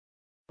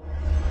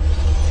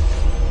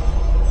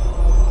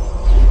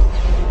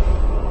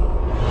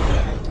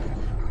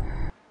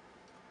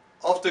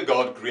after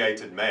God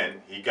created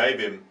man, he gave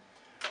him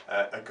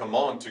a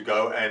command to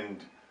go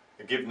and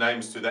give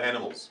names to the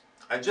animals.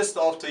 And just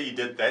after he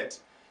did that,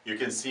 you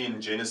can see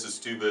in Genesis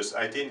 2 verse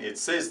 18, it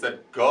says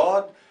that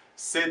God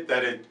said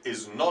that it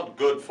is not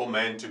good for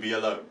man to be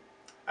alone.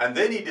 And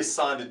then he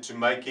decided to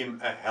make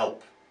him a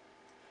help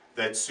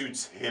that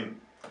suits him.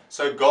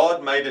 So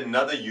God made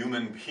another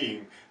human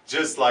being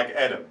just like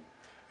Adam.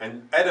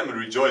 And Adam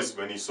rejoiced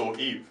when he saw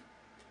Eve.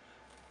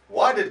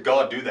 Why did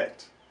God do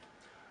that?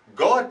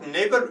 God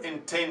never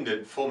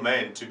intended for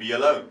man to be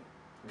alone.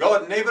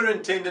 God never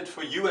intended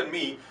for you and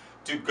me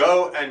to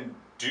go and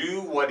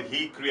do what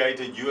he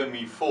created you and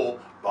me for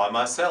by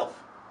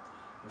myself.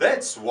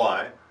 That's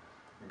why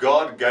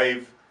God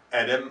gave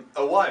Adam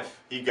a wife.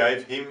 He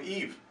gave him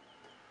Eve.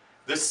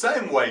 The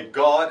same way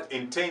God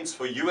intends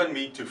for you and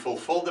me to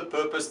fulfill the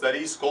purpose that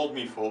he's called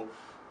me for,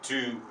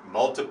 to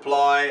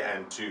multiply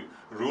and to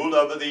rule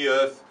over the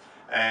earth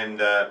and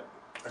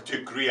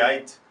to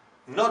create,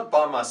 not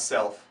by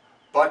myself,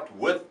 but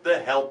with the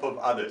help of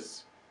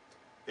others.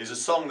 There's a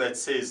song that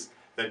says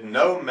that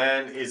no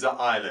man is an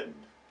island.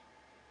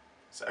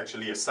 It's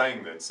actually a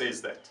saying that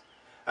says that.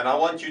 And I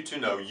want you to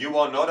know, you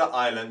are not an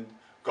island.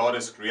 God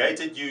has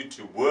created you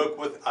to work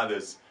with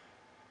others.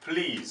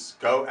 Please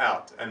go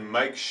out and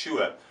make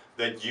sure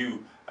that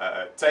you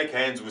take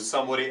hands with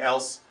somebody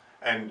else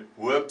and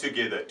work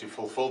together to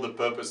fulfill the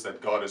purpose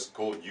that God has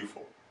called you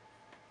for.